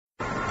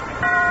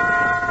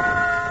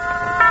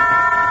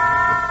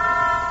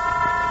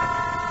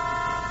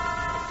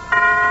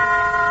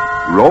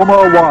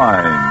Roma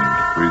Wine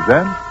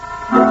presents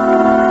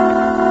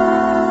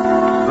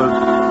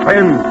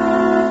Suspense.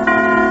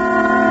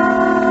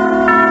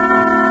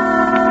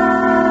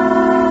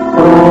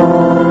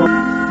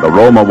 The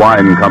Roma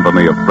Wine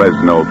Company of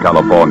Fresno,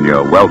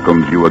 California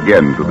welcomes you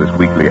again to this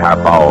weekly half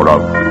hour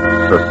of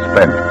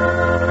Suspense.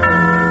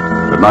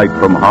 Tonight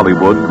from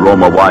Hollywood,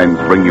 Roma Wines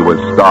bring you as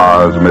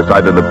stars Miss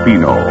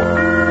Lupino,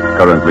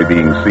 currently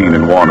being seen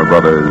in Warner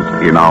Brothers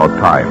In Our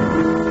Time,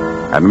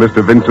 and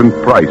Mr. Vincent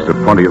Price of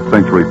 20th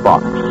Century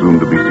Fox, soon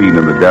to be seen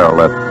in the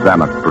Darrell F.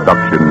 Zanuck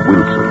production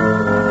Wilson.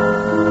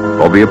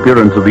 For the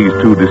appearance of these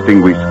two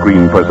distinguished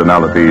screen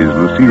personalities,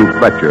 Lucille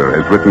Fletcher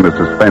has written a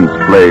suspense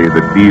play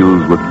that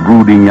deals with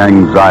brooding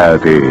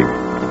anxiety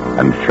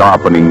and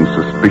sharpening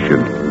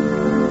suspicion,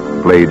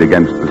 played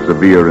against the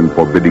severe and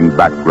forbidding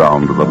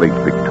background of the late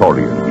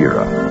Victorian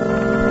era.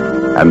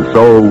 And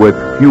so with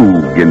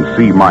Fugue in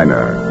C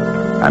minor,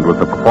 and with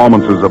the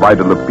performances of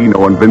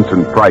Lupino and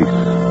Vincent Price,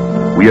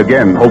 we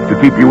again hope to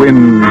keep you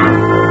in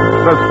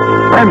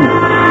suspense.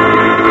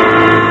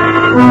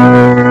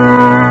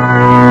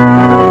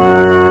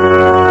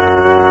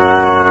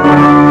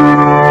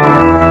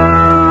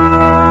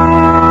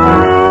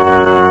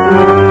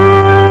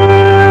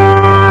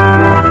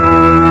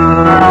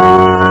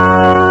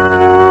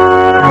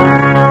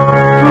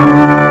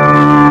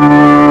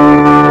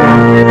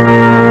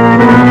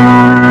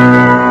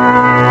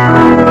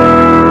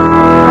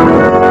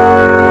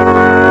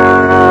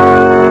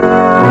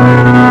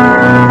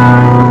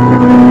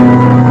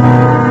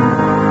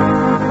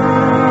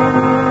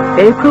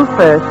 April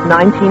 1st,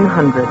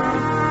 1900.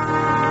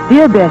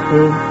 Dear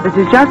Bessie, this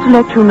is just to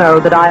let you know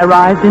that I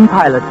arrived in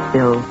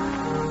Pilotsville.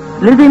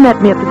 Lizzie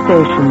met me at the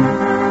station.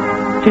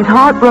 She's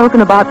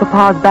heartbroken about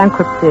Papa's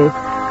bankruptcy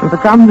and for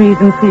some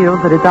reason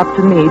feels that it's up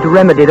to me to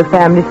remedy the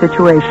family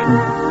situation.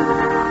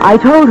 I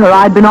told her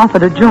I'd been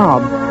offered a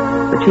job,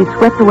 but she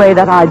swept away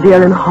that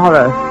idea in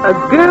horror. A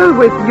girl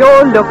with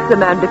your looks,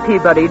 Amanda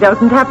Peabody,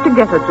 doesn't have to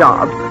get a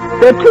job.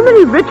 There are too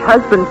many rich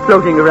husbands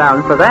floating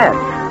around for that.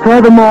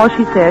 Furthermore,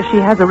 she says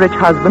she has a rich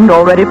husband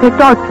already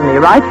picked out for me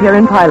right here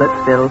in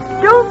Pilotsville.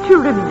 Don't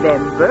you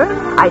remember?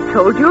 I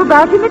told you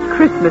about him at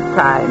Christmas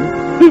time.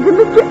 He's a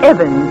Mr.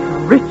 Evans,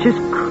 rich as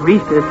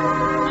Croesus,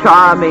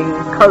 charming,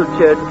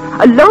 cultured,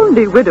 a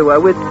lonely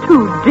widower with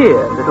two dear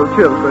little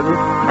children.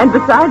 And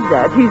besides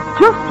that, he's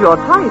just your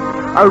type,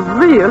 a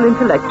real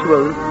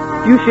intellectual.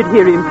 You should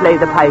hear him play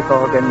the pipe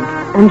organ.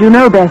 And you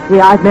know, Bessie,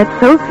 I've met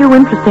so few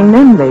interesting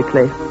men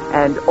lately.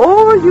 And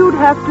all you'd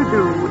have to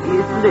do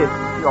is lift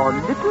your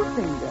little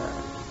finger.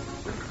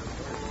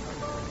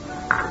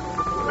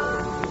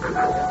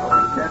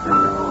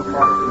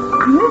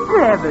 Mr.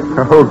 Evans.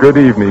 Oh, good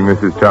evening,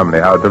 Mrs. Chumley.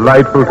 How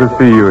delightful to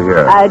see you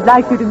here. I'd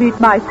like you to meet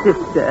my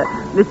sister.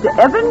 Mr.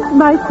 Evans,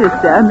 my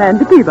sister,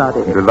 Amanda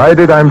Peabody.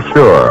 Delighted, I'm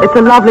sure. It's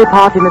a lovely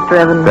party, Mr.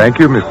 Evans. Thank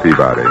you, Miss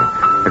Peabody.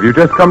 Have you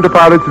just come to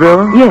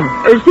Pilotsville? Yes.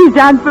 She's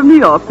down from New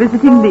York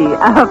visiting me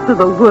after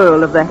the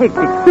whirl of the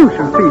hectic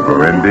social season.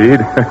 Oh,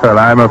 indeed. Well,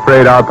 I'm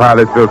afraid our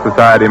Pilotsville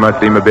society must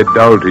seem a bit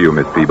dull to you,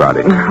 Miss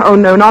Peabody. Oh,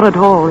 no, not at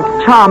all.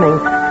 It's charming.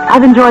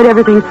 I've enjoyed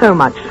everything so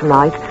much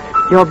tonight.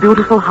 Your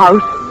beautiful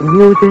house, the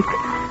music.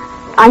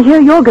 I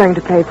hear you're going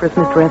to play for us,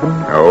 Mr.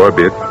 Evans. Oh, a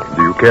bit.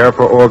 Do you care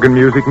for organ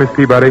music, Miss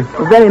Peabody?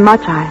 Very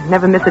much. I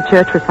never miss a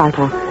church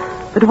recital.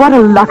 But what a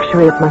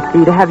luxury it must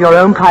be to have your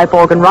own pipe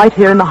organ right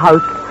here in the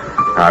house.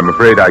 I'm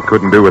afraid I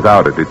couldn't do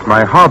without it. It's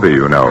my hobby,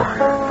 you know.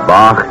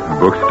 Bach,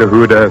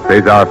 Buxtehude,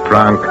 César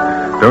Franck.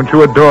 Don't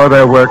you adore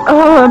their work?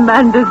 Oh,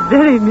 Amanda's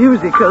very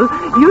musical.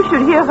 You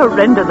should hear her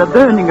render The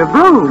Burning of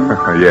Rome.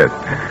 Yes.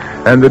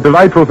 And the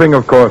delightful thing,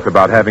 of course,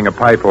 about having a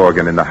pipe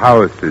organ in the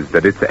house is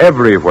that it's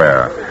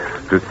everywhere.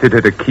 To sit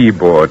at a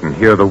keyboard and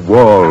hear the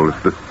walls,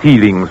 the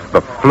ceilings,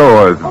 the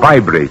floors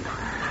vibrate.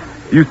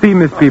 You see,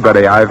 Miss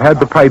Peabody, I've had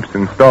the pipes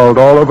installed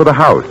all over the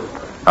house.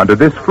 Under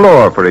this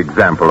floor, for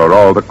example, are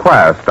all the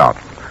choir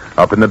stops.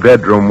 Up in the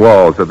bedroom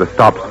walls are the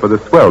stops for the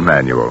swell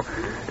manual.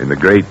 In the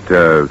great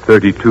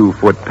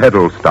 32-foot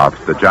pedal stops,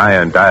 the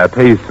giant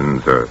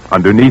diapasons are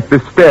underneath the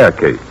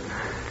staircase.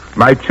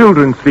 My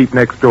children sleep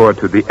next door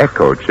to the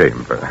echo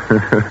chamber.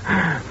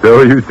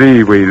 So, you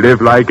see, we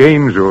live like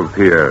angels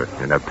here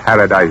in a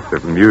paradise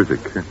of music.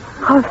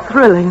 How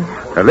thrilling.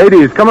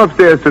 Ladies, come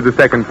upstairs to the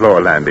second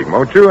floor landing,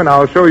 won't you? And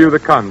I'll show you the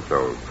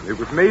console. It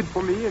was made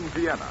for me in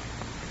Vienna.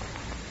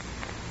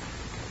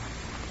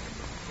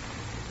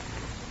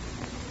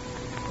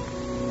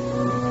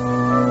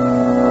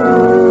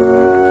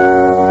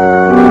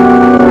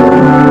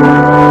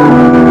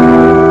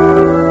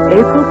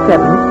 April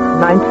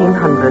 7th,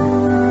 1900.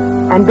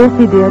 And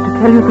Bessie, dear, to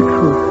tell you the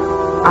truth,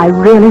 I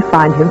really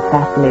find him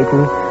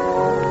fascinating.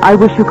 I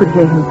wish you could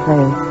hear him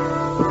play.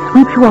 It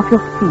sweeps you off your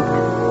feet.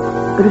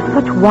 There is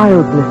such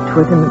wildness to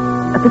it, and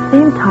at the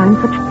same time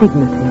such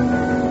dignity.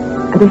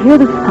 And to hear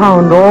the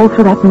sound all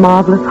through that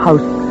marvelous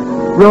house,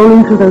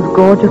 rolling through those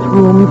gorgeous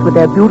rooms with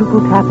their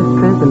beautiful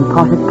tapestries and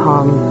potted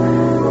palms.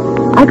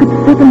 I could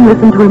sit and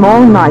listen to him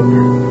all night.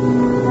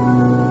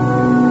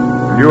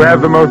 You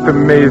have the most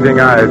amazing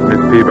eyes, Miss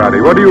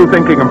Peabody. What are you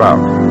thinking about?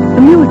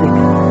 The music.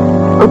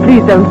 Oh,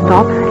 please don't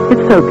stop. It's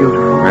so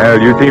beautiful. Well,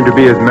 you seem to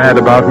be as mad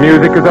about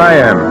music as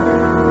I am.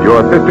 Your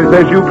sister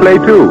says you play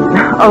too.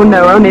 Oh,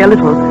 no, only a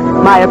little.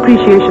 My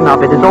appreciation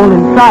of it is all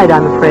inside,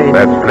 I'm afraid.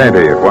 That's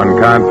plenty. If one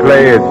can't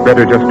play, it's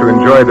better just to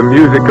enjoy the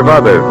music of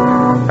others.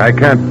 I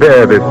can't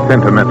bear this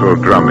sentimental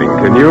drumming,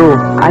 can you?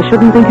 I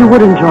shouldn't think you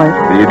would enjoy it.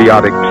 The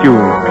idiotic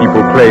tunes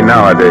people play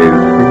nowadays.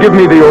 Give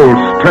me the old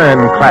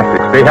stern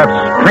classics. They have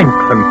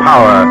strength and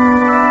power.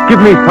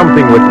 Give me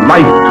something with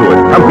life to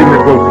it, something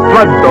that will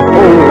flood the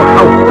whole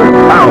house with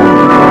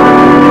sound.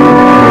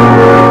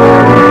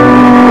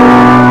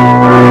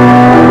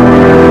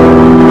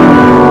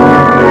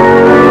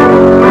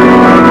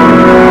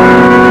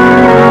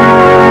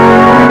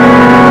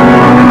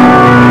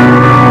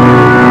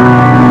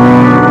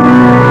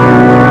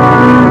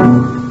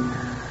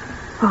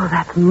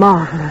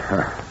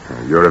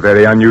 Marvelous. You're a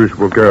very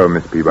unusual girl,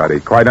 Miss Peabody.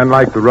 Quite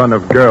unlike the run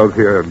of girls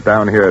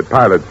down here at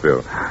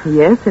Pilotsville.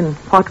 Yes, in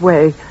what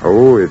way?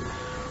 Oh, it's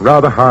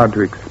rather hard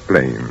to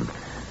explain.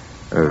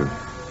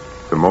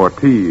 Some more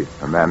tea,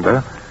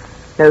 Amanda?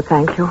 No,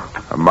 thank you.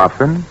 A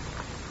muffin?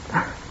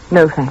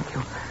 No, thank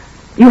you.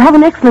 You have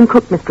an excellent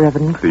cook, Mr.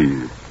 Evans.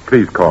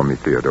 Please call me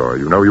Theodore.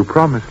 You know you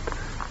promised.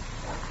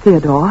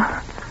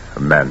 Theodore?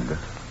 Amanda.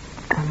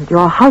 And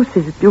your house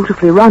is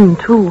beautifully run,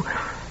 too.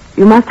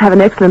 You must have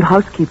an excellent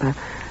housekeeper.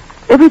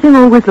 Everything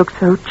always looks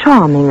so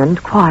charming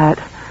and quiet.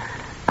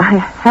 I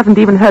haven't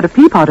even heard a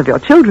peep out of your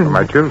children.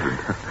 My children?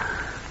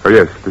 Oh,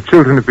 yes, the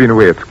children have been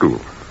away at school.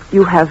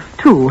 You have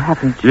two,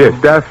 haven't you? Yes,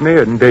 Daphne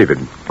and David.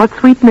 What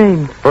sweet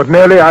names.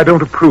 Ordinarily, I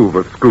don't approve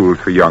of schools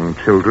for young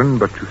children,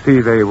 but you see,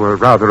 they were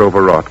rather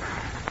overwrought.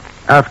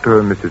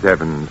 After Mrs.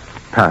 Evans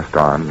passed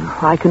on...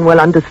 I can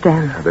well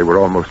understand. They were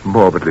almost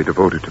morbidly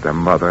devoted to their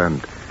mother,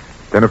 and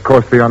then, of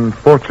course, the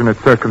unfortunate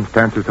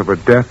circumstances of her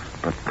death.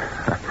 But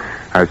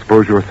I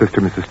suppose your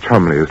sister, Mrs.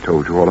 Chumley, has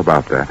told you all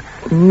about that.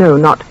 No,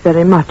 not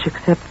very much,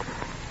 except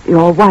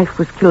your wife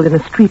was killed in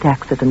a street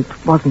accident,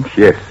 wasn't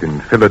she? Yes,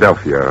 in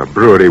Philadelphia. A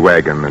brewery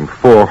wagon and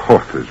 4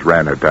 horses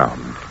ran her down.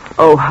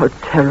 Oh, how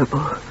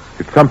terrible.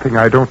 It's something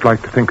I don't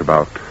like to think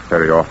about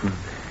very often.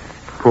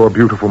 Poor,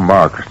 beautiful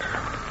Margaret.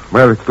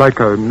 Well, it's like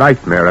a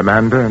nightmare,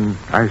 Amanda, and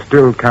I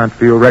still can't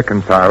feel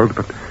reconciled,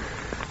 but...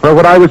 Well,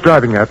 what I was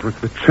driving at was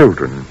the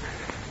children.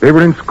 They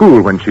were in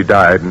school when she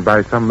died, and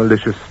by some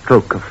malicious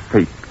stroke of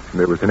fate,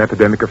 there was an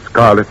epidemic of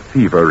scarlet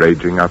fever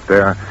raging out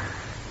there.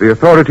 The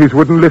authorities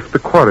wouldn't lift the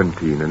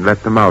quarantine and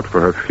let them out for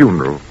her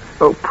funeral.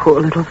 Oh,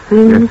 poor little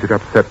things. Yes, it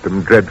upset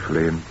them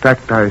dreadfully. In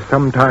fact, I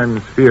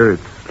sometimes fear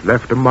it's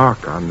left a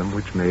mark on them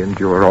which may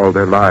endure all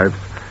their lives.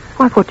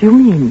 What do you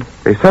mean?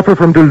 They suffer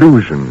from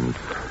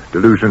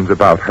delusions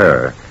about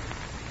her.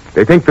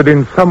 They think that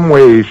in some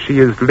way she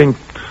is linked.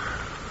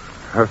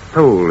 Her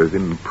soul is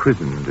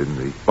imprisoned in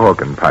the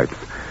organ pipes.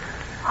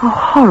 How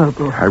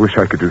horrible. I wish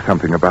I could do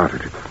something about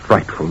it. It's a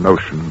frightful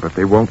notion, but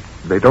they won't.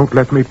 They don't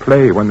let me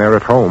play when they're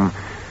at home.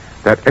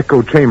 That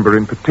echo chamber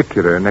in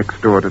particular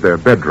next door to their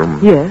bedroom.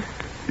 Yes?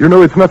 You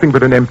know, it's nothing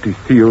but an empty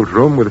sealed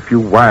room with a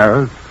few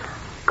wires.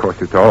 Of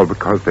course, it's all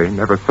because they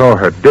never saw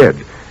her dead.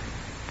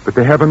 But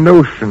they have a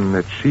notion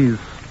that she's,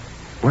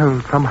 well,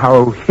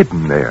 somehow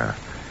hidden there.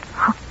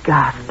 How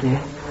ghastly.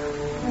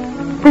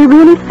 They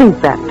really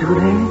think that, do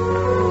they?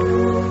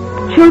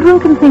 Children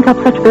can think up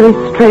such very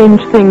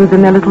strange things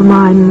in their little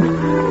minds.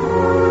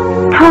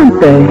 Can't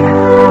they?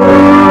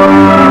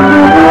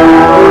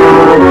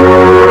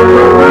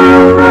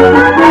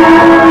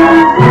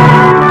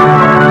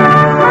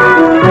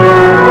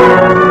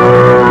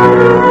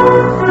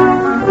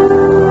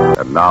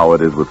 And now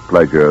it is with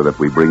pleasure that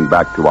we bring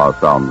back to our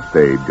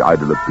soundstage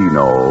Ida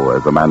Lupino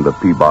as Amanda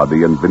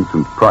Peabody and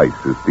Vincent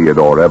Price as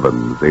Theodore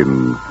Evans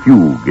in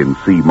Fugue in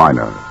C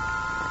minor.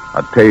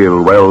 A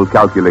tale well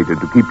calculated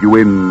to keep you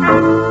in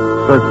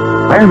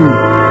suspense.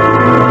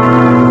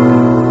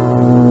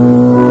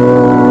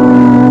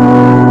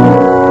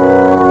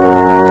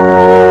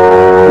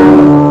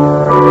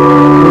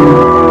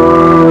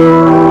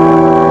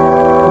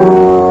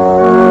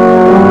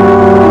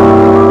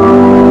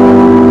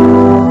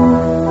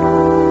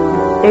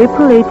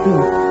 April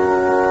 18th.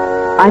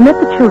 I met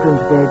the children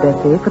today,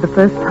 Bessie, for the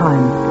first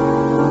time.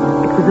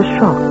 It was a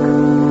shock.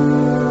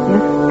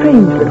 They're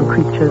strange little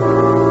creatures,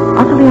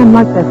 utterly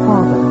unlike their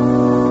father.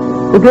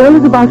 The girl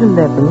is about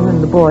 11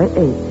 and the boy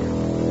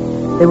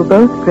 8. They were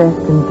both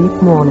dressed in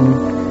deep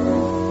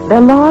mourning. Their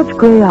large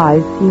gray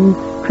eyes seemed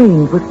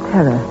strained with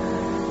terror.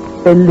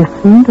 They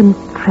listened and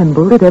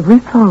trembled at every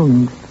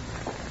sound.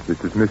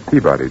 This is Miss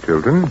Peabody,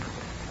 children.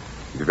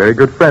 She's a very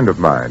good friend of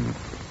mine.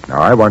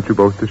 Now, I want you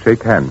both to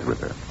shake hands with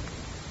her.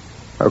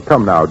 Oh,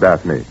 come now,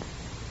 Daphne.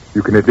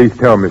 You can at least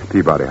tell Miss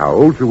Peabody how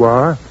old you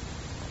are.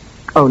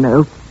 Oh,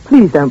 no.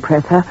 Please don't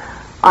press her.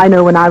 I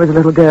know when I was a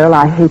little girl,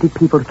 I hated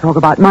people to talk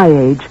about my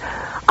age.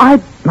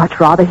 I'd much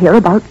rather hear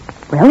about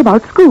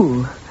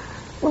school.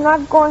 We're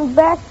not going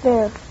back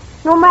there,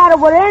 no matter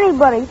what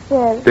anybody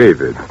says.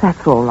 David.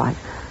 That's all right.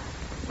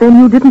 Then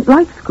you didn't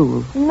like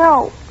school?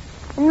 No.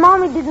 And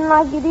Mommy didn't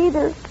like it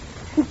either.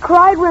 She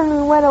cried when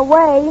we went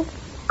away.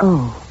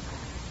 Oh.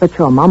 But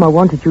your Mama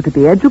wanted you to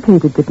be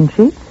educated, didn't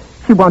she?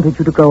 She She wanted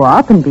you to grow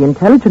up and be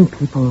intelligent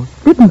people,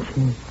 didn't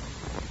she?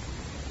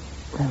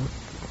 Well,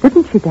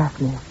 didn't she,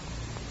 Daphne?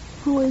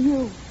 Who are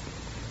you?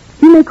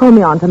 You may call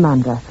me Aunt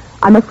Amanda.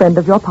 I'm a friend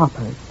of your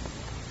papa's.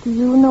 Do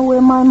you know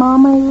where my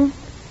mama is?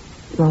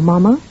 Your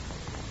mama?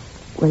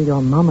 Well,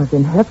 your mama's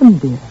in heaven,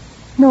 dear.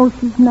 No,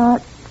 she's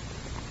not.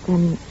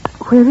 Then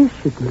where is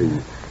she,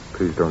 dear?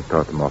 Please don't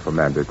start them off,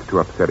 Amanda. It's too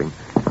upsetting.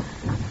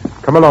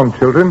 Come along,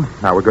 children.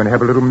 Now we're going to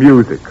have a little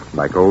music,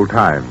 like old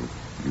times.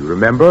 You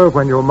remember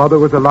when your mother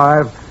was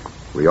alive?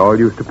 We all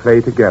used to play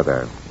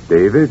together.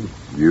 David,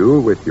 you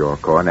with your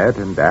cornet,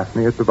 and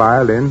Daphne at the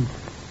violin,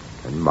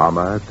 and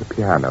Mama at the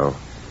piano.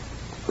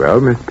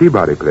 Well, Miss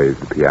Peabody plays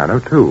the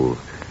piano, too.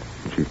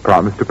 And she's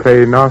promised to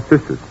play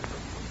Narcissus,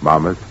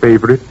 Mama's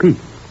favorite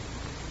piece.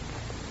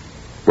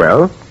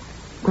 Well,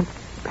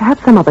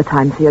 perhaps some other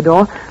time,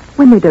 Theodore,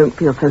 when they don't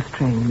feel so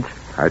strange.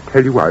 I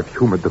tell you, I've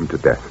humored them to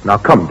death. Now,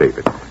 come,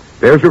 David.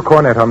 There's your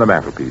cornet on the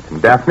mantelpiece. And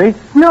Daphne?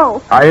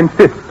 No. I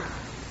insist.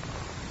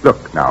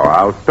 Look, now,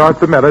 I'll start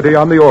the melody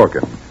on the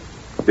organ.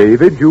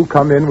 David, you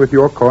come in with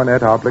your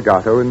cornet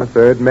obligato in the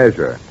third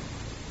measure.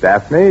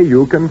 Daphne,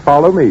 you can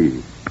follow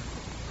me.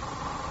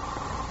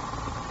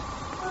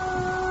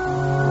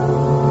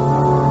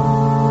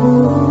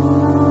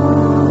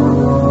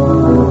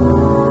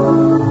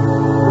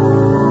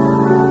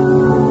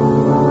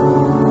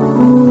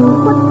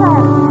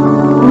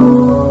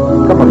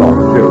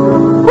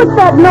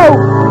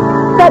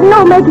 That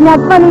note making that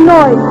funny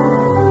noise.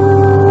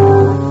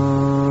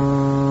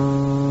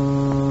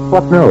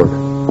 What note?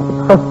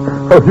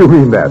 Oh, you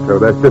mean that? So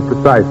that's just a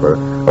cipher.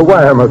 A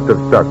wire must have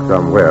stuck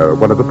somewhere.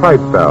 One of the pipe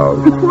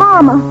valves. It's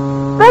Mama.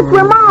 That's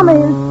where Mama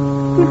is.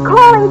 She's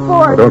calling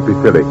for Oh, us. don't be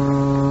silly.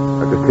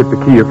 I just hit the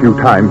key a few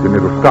times and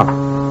it'll stop.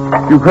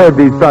 You've heard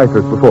these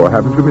ciphers before,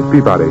 haven't you, Miss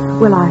Peabody?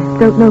 Well, I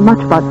don't know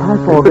much about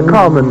pipe organs. It's a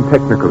common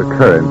technical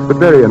occurrence, but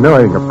very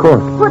annoying, of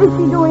course. What is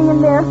she doing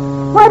in there?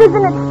 Why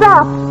doesn't it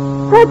stop?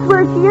 That's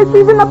where she is.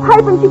 She's in the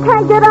pipe and she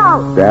can't get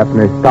out.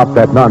 Daphne, stop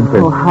that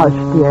nonsense. Oh, hush,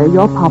 dear.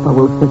 Your papa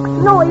will fix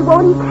it. No, he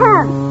won't. He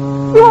can't.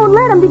 He won't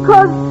let him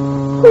because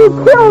he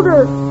killed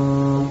her.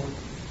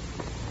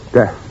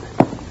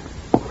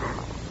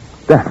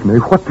 Daphne,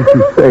 what did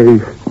you say?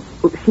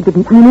 Oh, she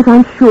didn't mean it,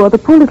 I'm sure. The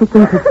poor little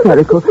thing's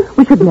hysterical.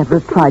 We should never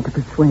have tried to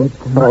persuade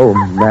them. Oh,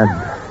 man.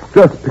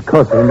 Just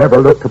because they never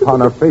looked upon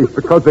her face,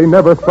 because they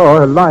never saw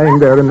her lying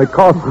there in the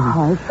coffin.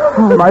 Hush.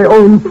 My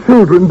own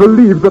children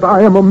believe that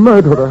I am a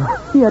murderer.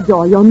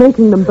 Theodore, you're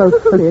making them both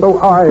split. So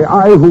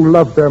I who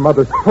loved their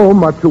mother so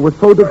much, who was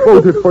so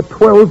devoted for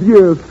 12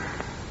 years,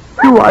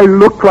 do I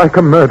look like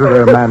a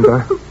murderer,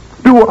 Amanda?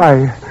 Do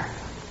I?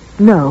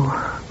 No.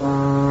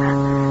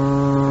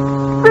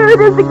 There it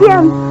is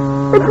again.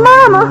 It's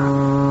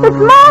Mama. It's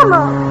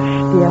Mama.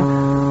 Shh, dear.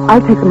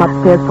 I'll take them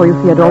upstairs for you,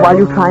 Theodore, while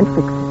you try and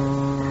fix it.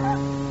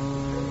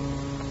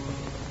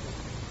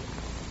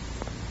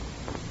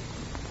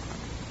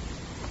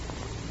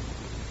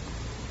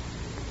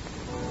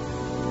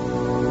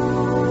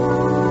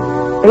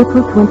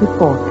 April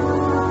 24th.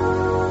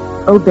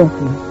 Oh,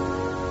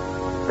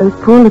 Bessie. Those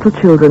poor little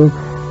children.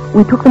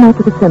 We took them out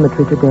to the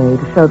cemetery today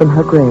to show them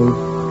her grave.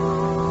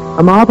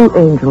 A marble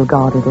angel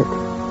guarded it.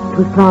 It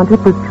was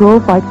planted with pure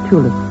white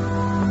tulips.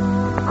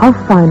 How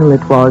final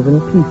it was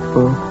and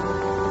peaceful.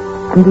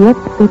 And yet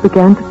they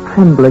began to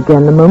tremble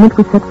again the moment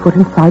we set foot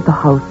inside the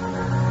house.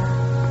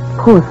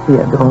 Poor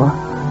Theodore.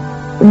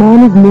 The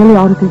man is nearly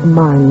out of his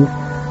mind.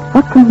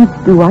 What can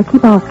he do? I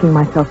keep asking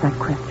myself that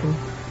question.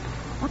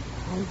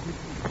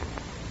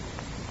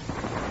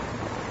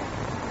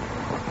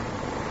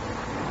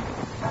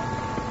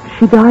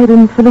 She died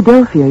in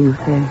Philadelphia, you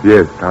say?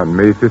 Yes, on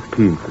May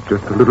 15th,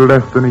 just a little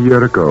less than a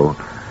year ago.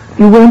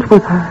 You went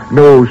with her?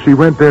 No, she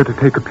went there to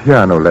take a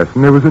piano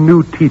lesson. There was a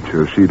new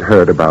teacher she'd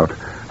heard about.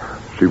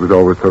 She was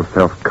always so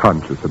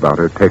self-conscious about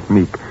her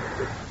technique.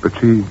 But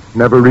she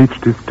never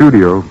reached his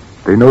studio.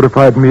 They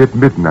notified me at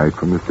midnight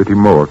from the city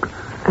morgue.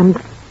 And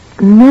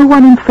no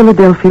one in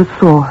Philadelphia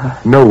saw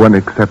her? No one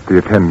except the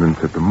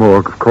attendants at the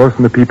morgue, of course,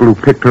 and the people who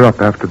picked her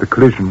up after the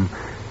collision.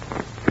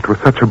 It was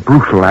such a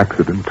brutal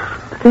accident.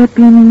 There'd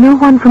been no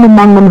one from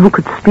among them who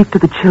could speak to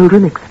the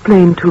children,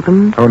 explain to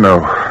them? Oh,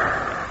 no.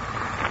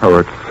 Oh,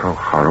 it's so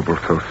horrible,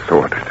 so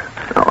sordid.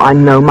 Oh, I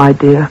know, my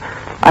dear.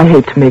 I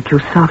hate to make you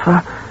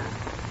suffer.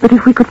 But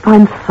if we could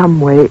find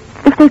some way,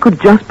 if they could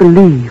just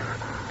believe.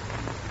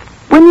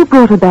 When you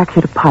brought her back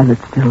here to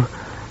Pilotstill,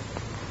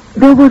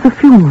 there was a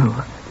funeral.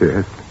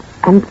 Yes.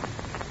 And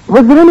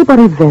was there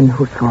anybody then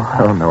who saw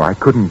her? Oh, no, I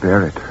couldn't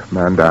bear it,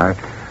 Amanda.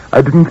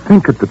 I didn't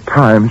think at the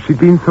time. She'd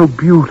been so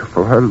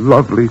beautiful, her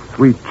lovely,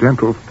 sweet,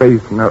 gentle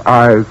face and her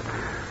eyes.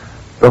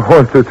 The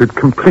horses had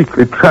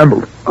completely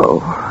trembled.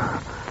 Oh.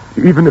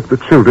 Even if the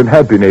children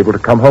had been able to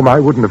come home, I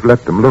wouldn't have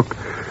let them look.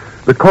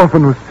 The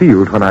coffin was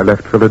sealed when I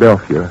left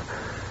Philadelphia.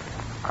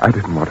 I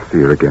didn't want to see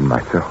her again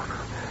myself.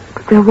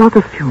 But there was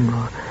a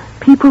funeral.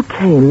 People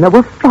came. There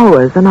were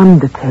flowers, an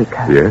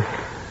undertaker. Yes?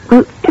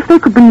 Well, if they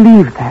could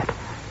believe that,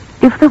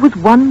 if there was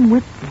one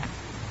witness,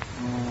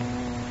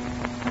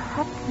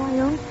 perhaps my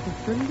own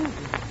sister Lily.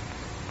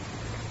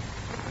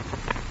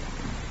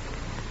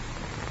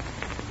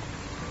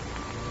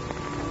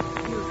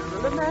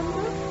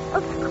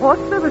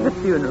 course there was a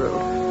funeral.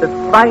 The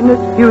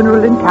finest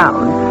funeral in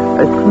town.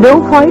 A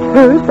snow-white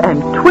hearse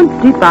and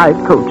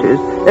 25 coaches.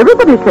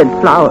 Everybody sent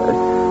flowers.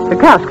 The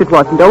casket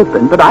wasn't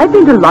open, but I've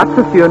been to lots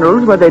of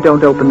funerals where they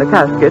don't open the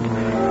casket.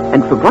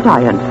 And from what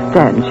I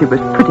understand, she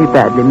was pretty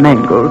badly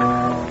mangled.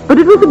 But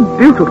it was a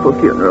beautiful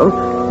funeral.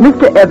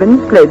 Mr.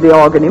 Evans played the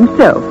organ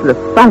himself, the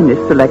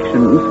finest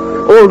selections,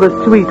 all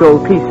the sweet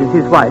old pieces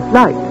his wife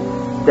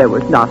liked. There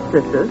was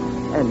Narcissus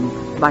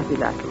and Mighty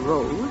Latter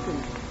Rose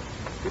and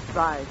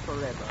Goodbye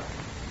Forever.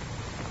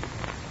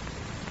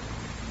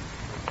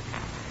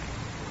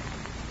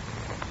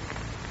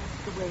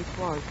 The way it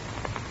was.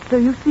 So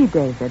you see,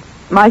 David,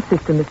 my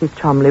sister, Mrs.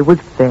 Chumley, was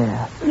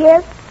there.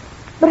 Yes,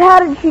 but how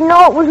did she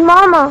know it was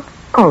Mama?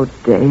 Oh,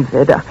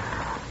 David.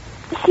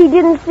 She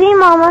didn't see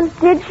Mama,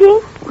 did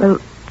she? Well,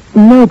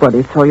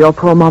 nobody saw your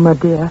poor Mama,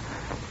 dear.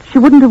 She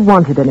wouldn't have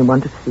wanted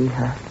anyone to see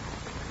her.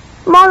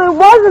 Mother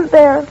wasn't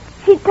there.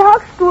 She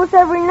talks to us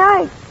every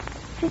night.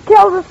 She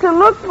tells us to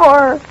look for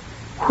her.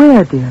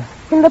 Where, dear?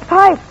 In the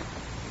pipe.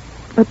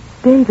 But,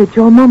 David,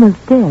 your Mama's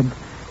dead.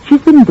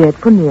 She's been dead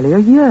for nearly a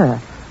year.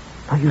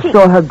 Oh, you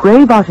saw her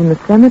grave out in the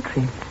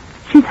cemetery.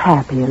 She's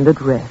happy and at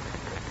rest.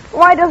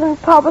 Why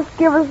doesn't Papa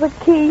give us the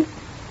key?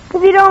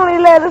 If he'd only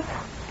let us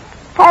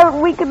have it,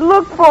 we could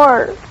look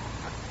for her.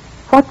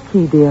 What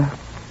key, dear?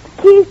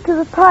 The keys to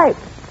the pipe.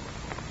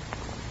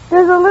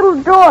 There's a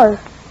little door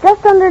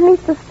just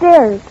underneath the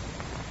stairs.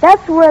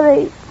 That's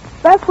where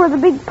the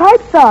big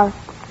pipes are.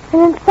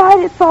 And inside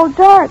it's all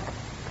dark.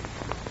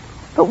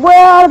 But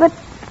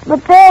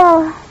there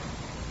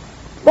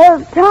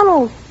are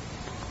tunnels.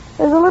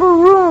 There's a little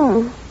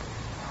room.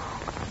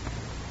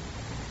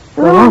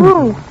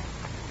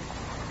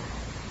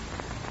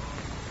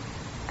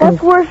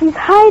 That's where she's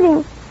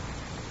hiding.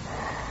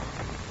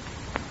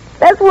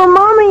 That's where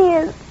Mommy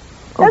is.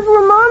 That's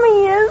where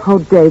Mommy is. Oh,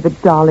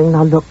 David, darling,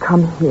 now look,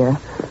 come here.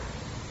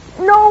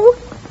 No,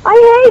 I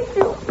hate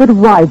you. But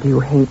why do you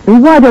hate me?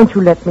 Why don't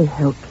you let me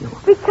help you?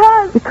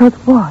 Because... Because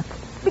what?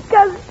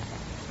 Because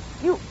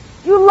you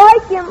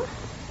like him.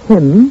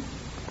 Him?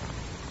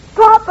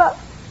 Papa,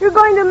 you're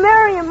going to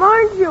marry him,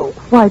 aren't you?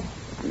 Why...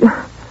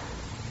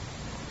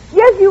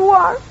 Yes, you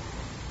are.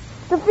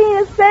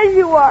 Safina says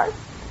you are.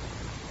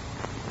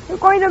 You're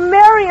going to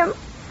marry him.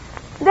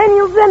 Then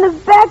you'll send us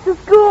back to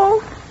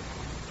school.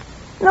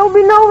 There'll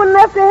be no one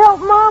left to help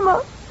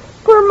Mama.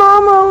 Poor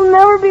Mama will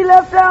never be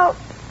left out.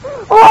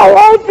 Oh, I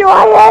hate you.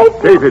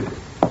 David,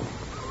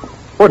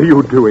 what are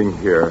you doing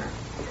here?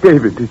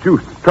 David, did you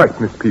strike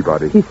Miss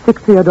Peabody? He's sick,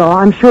 Theodore.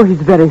 I'm sure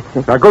he's very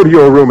sick. Now go to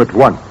your room at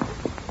once.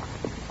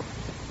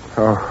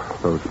 Oh,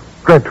 those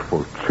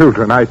dreadful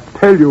children. I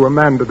tell you,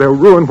 Amanda, they'll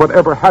ruin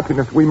whatever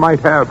happiness we might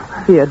have.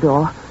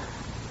 Theodore,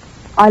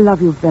 I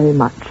love you very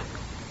much.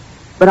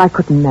 But I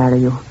couldn't marry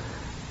you.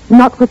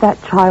 Not with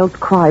that child's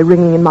cry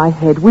ringing in my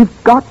head.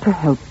 We've got to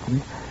help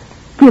them.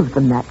 Give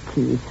them that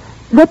key.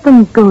 Let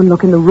them go and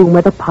look in the room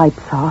where the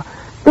pipes are.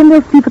 Then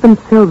they'll see for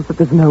themselves that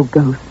there's no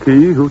ghost.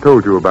 Key? Who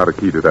told you about a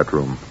key to that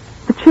room?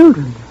 The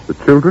children. The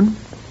children?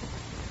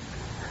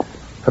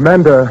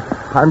 Amanda,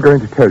 I'm going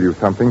to tell you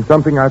something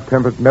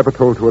I've never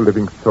told to a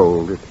living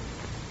soul.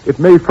 It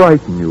may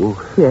frighten you.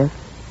 Yes.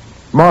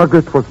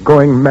 Margaret was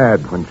going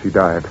mad when she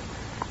died.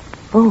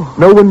 Oh.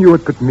 No one knew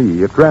it but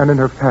me. It ran in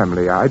her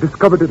family. I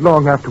discovered it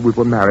long after we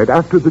were married,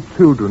 after the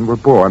children were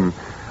born.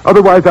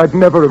 Otherwise, I'd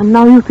never have... And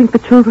now you think the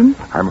children?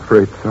 I'm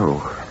afraid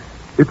so.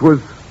 It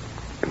was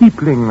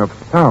peopling of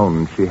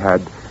sound she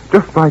had,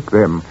 just like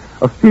them,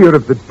 a fear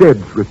of the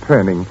dead's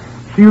returning.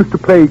 She used to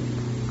play...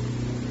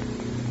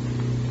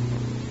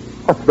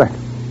 What's that?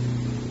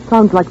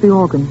 Sounds like the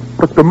organ.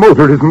 But the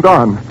motor isn't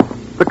on.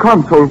 The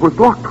console was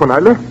locked when I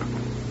left.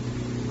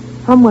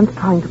 Someone's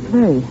trying to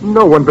play.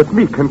 No one but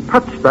me can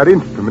touch that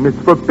instrument. It's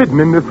forbidden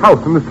in this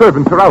house, and the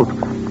servants are out.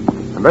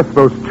 Unless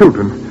those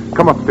children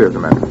come upstairs,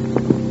 Amanda.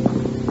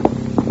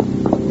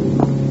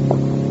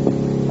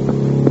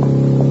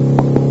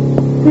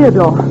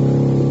 Theodore,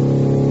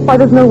 why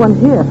there's no one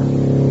here?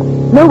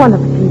 No one at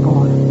the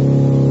keyboard.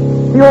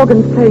 The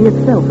organ's playing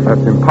itself.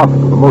 That's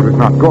impossible. The motor's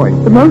not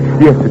going. The motor?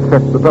 Yes, it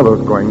sets the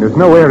bellows going. There's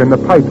no air in the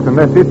pipes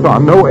unless it's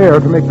on. No air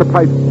to make the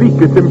pipes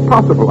speak. It's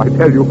impossible, I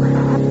tell you.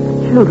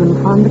 Children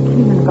found the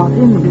key and got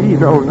in. Key?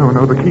 No.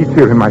 The key's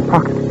here in my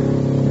pocket.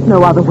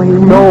 No other way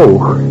in. No.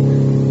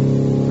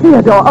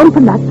 Theodore,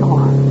 open that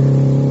door.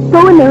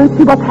 Go in there and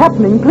see what's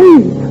happening,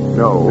 please.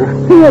 No.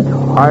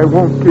 Theodore. I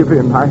won't give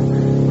in.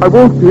 I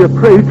won't be a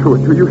prey to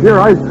it. Do you hear?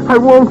 I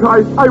won't.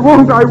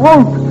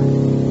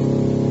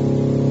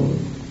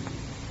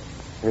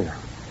 There.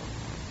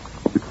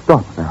 It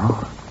stopped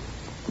now.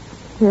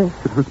 Yes.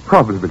 It was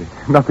probably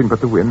nothing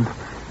but the wind.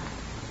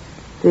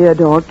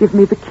 Theodore, give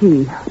me the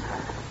key.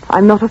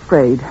 I'm not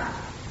afraid.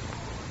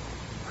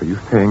 Are you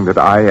saying that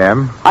I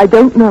am? I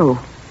don't know.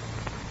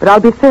 But I'll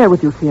be fair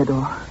with you,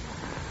 Theodore.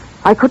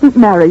 I couldn't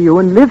marry you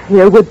and live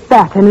here with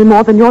that any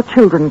more than your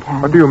children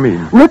can. What do you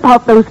mean? Rip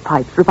out those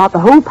pipes. Rip out the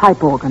whole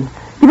pipe organ.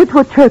 Give it to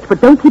a church,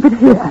 but don't keep it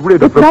here. Get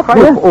rid of the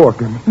pipe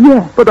organ?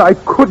 Yes. But I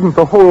couldn't.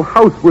 The whole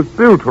house was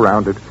built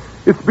around it.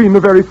 It's been the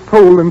very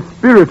soul and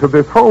spirit of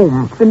this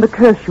home. It's been the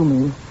curse, you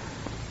mean?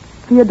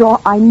 Theodore,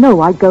 I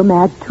know I'd go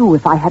mad, too,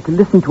 if I had to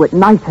listen to it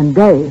night and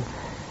day.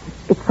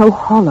 It's so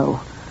hollow.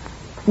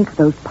 Think of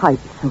those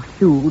pipes so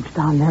huge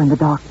down there in the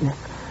darkness.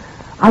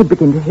 I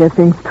begin to hear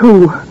things,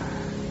 too.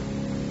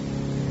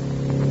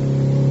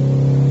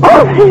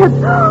 Oh,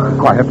 Ed! Be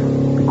quiet.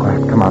 Be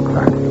quiet. Come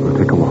outside. We'll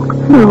take a walk.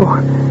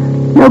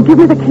 No, give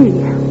me the key.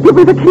 Give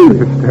me the key.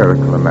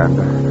 Hysterical,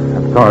 Amanda.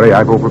 I'm sorry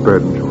I've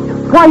overburdened you.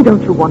 Why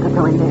don't you want to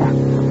go in there?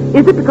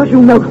 Is it because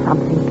you know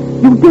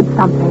something? You did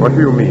something? What do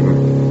you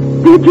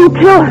mean? Did you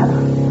kill her?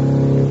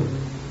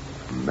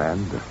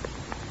 Amanda.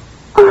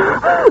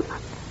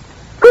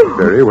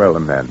 Very well,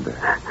 Amanda.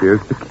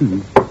 Here's the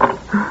key.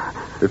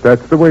 If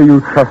that's the way you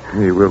trust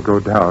me, we'll go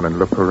down and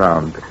look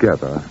around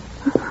together.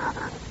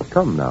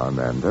 Come now,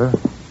 Amanda.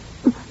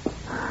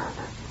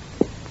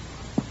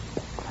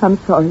 I'm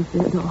sorry,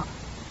 Theodore.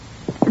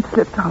 It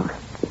slipped out.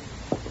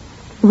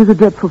 It was a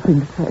dreadful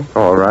thing to say.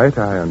 All right,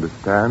 I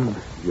understand.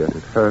 Yet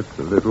it hurts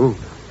a little.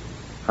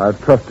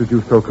 I've trusted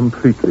you so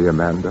completely,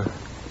 Amanda.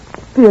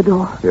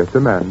 Theodore. Yes,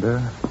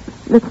 Amanda.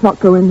 Let's not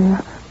go in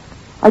there.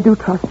 I do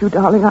trust you,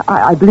 darling.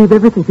 I believe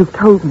everything you've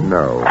told me.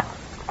 No.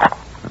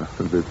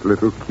 This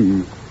little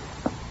key.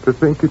 To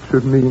think it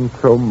should mean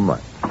so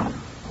much.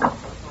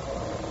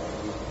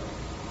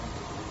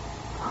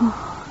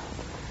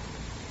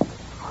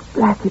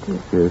 Black it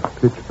is. Yes,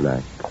 pitch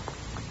black.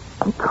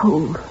 And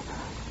cold.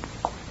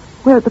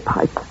 Where are the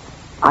pipes?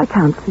 I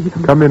can't see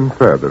them. Come in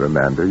further,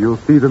 Amanda. You'll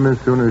see them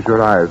as soon as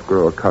your eyes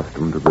grow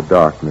accustomed to the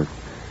darkness.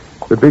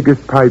 The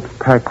biggest pipes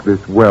pack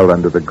this well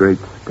under the great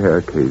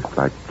staircase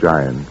like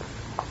giants.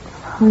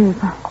 Oh, yes.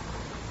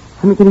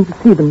 I'm beginning to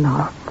see them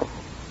now.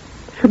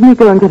 Shouldn't we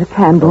go and get a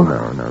candle?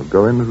 Oh, no.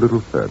 Go in a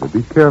little further.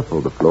 Be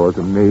careful. The floor's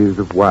a maze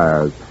of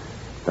wires.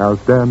 Now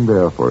stand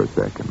there for a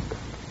second.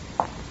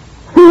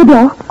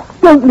 Theodore,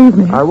 don't leave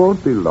me. I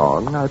won't be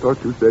long. I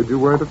thought you said you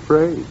weren't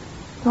afraid.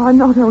 No, I'm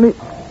not only...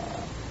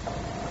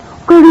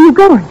 Where are you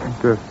going?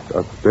 Just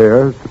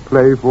upstairs to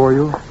play for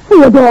you.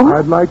 Theodore.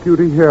 I'd like you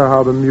to hear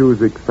how the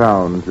music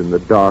sounds in the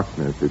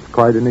darkness. It's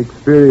quite an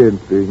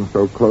experience being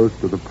so close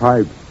to the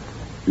pipes.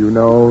 You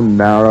know,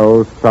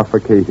 narrow,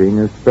 suffocating,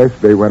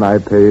 especially when I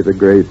play the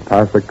great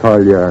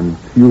Passacaglia and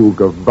Fugue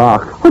of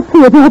Bach. Oh,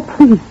 Theodore,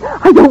 please.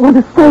 I don't want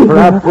to stay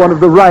Perhaps here. one of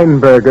the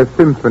Rheinberger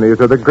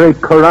symphonies or the great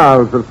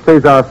chorales of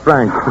César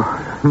Franck.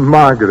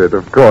 Margaret,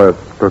 of course,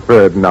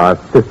 preferred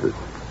Narcissus.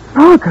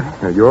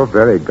 Margaret. Now, you're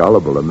very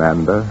gullible,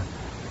 Amanda.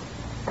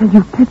 Then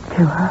you did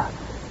kill her.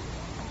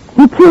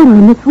 You killed her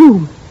in this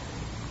room.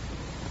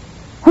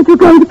 And you're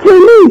going to kill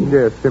me.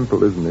 Yes,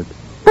 simple, isn't it?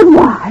 But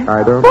why?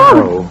 I don't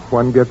know.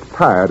 One gets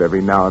tired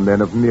every now and then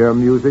of mere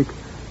music.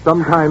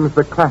 Sometimes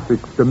the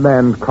classics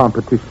demand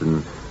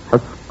competition. A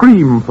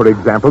scream, for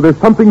example. There's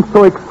something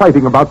so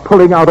exciting about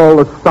pulling out all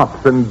the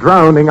stops and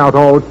drowning out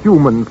all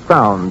human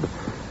sound.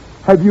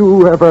 Have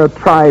you ever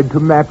tried to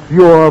match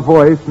your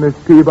voice, Miss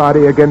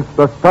Peabody, against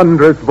the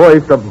thunderous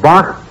voice of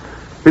Bach?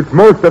 It's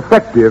most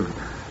effective.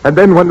 And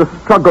then when the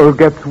struggle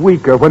gets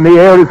weaker, when the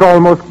air is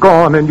almost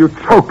gone and you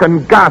choke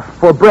and gasp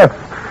for breath,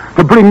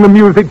 to bring the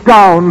music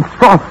down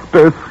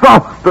softer,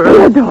 softer.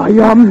 Theodore,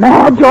 you're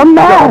mad. You're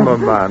mad. Come,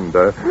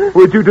 Amanda.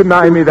 Would you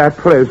deny me that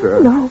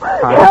pleasure? No.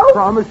 I Help.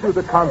 promise you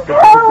the concert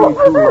won't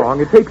be too long.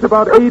 It takes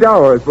about 8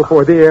 hours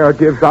before the air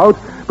gives out.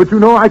 But you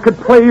know, I could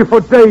play for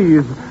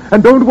days.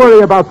 And don't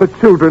worry about the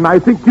children. I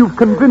think you've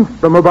convinced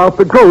them about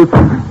the ghost.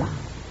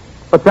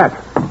 What's that?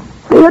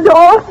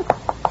 Theodore.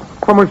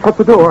 Someone shut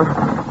the door.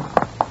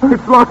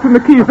 It's locked and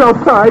the key's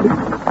outside.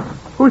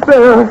 Who's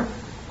there?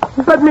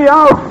 Let me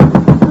out.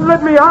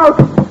 Let me out.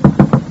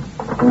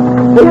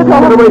 Theodore.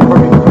 Get away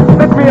from me.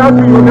 Let me out,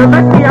 you.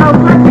 Let me out.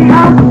 Let me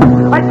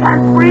out. I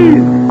can't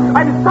breathe.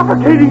 I'm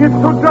suffocating. It's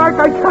so dark.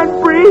 I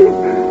can't breathe.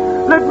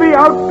 Let me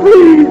out,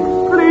 please.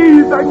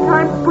 Please. I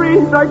can't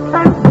breathe. I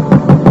can't.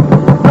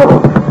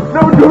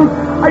 No.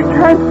 I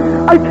can't.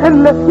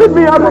 Let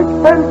me out. I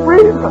can't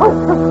breathe.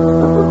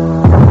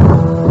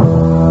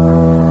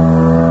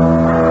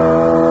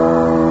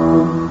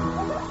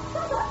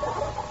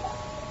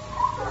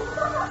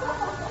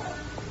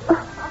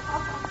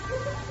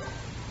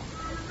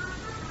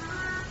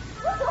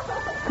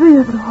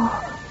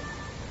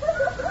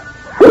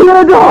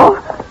 Theodore!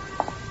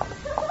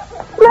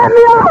 Let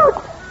me out!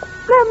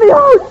 Let me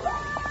out!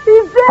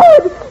 He's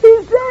dead!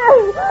 He's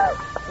dead!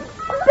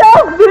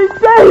 Help me,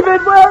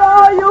 David! Where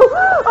are you?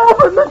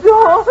 Open the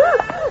door!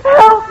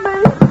 Help me!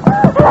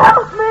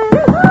 Help me!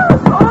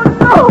 Oh,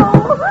 no!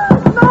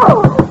 No!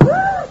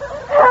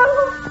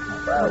 Help!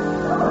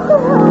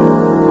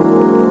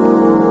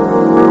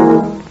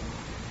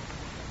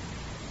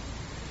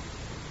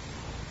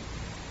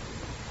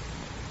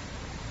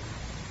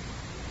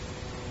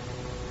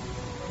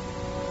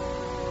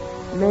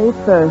 May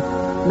 1st,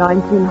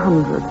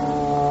 1900.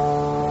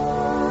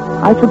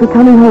 I shall be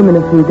coming home in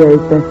a few days,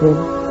 Bessie.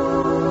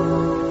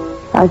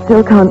 I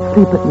still can't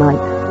sleep at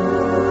night.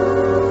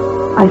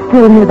 I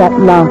still hear that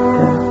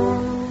laughter.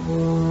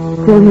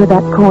 Still hear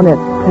that cornet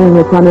playing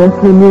its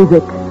unearthly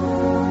music.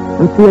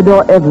 And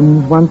Theodore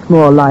Evans once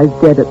more lies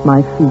dead at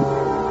my feet.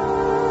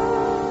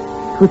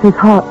 It was his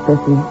heart,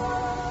 Bessie.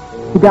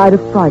 He died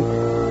of fright.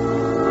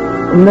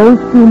 In those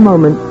few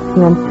moments,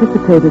 he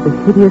anticipated the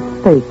hideous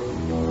fate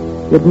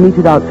he had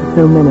meted out to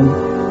so many.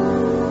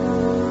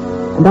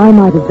 And I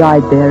might have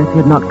died there if he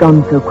had not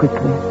gone so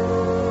quickly.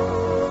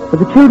 But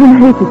the children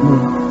hated me.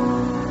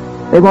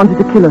 They wanted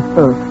to kill us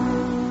both.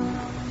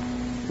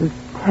 Those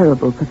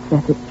terrible,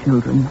 pathetic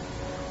children.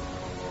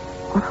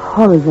 What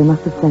horrors they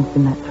must have sensed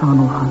in that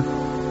charnel house.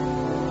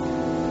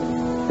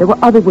 There were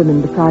other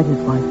women beside his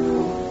wife.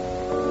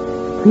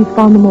 The priest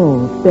found them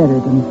all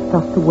buried and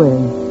stuffed away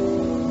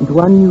into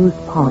unused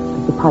parts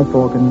of the pipe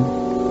organ.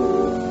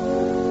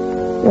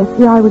 Yes,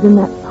 I was in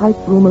that pipe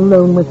room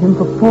alone with him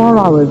for 4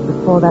 hours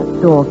before that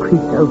door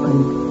creaked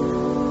open.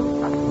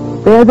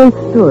 There they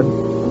stood,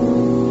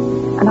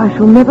 and I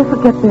shall never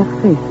forget their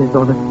faces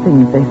or the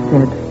things they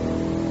said.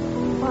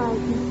 Why,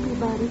 Mr.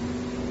 Buddy?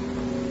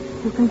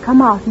 You can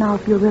come out now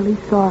if you're really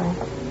sorry.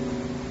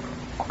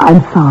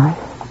 I'm sorry.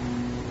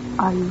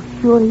 Are you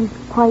sure he's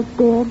quite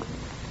dead?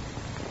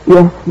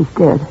 Yes, he's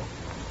dead.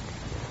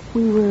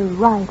 We were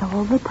right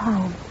all the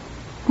time,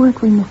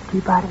 weren't we, Miss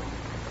Peabody?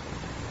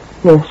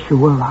 Yes, you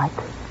were right.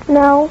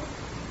 Now,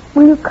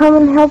 will you come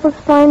and help us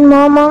find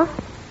Mama?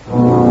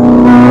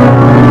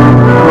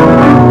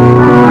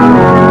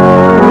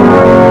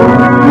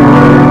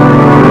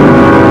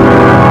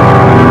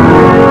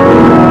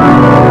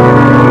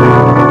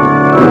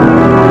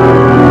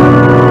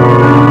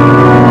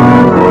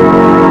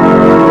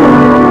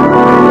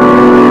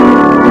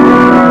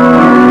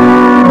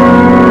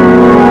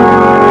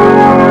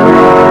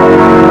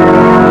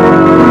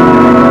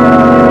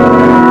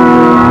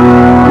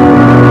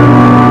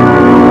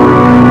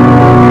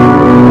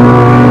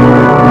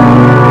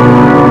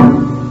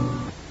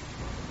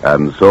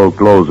 And so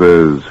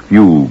closes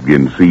Fugue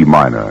in C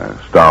minor,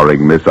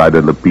 starring Miss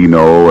Ida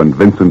Lupino and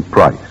Vincent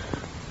Price.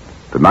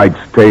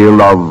 Tonight's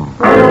tale of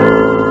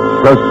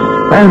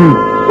Suspense.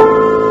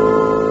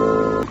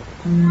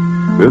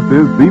 This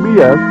is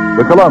CBS,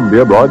 the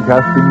Columbia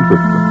Broadcasting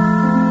System.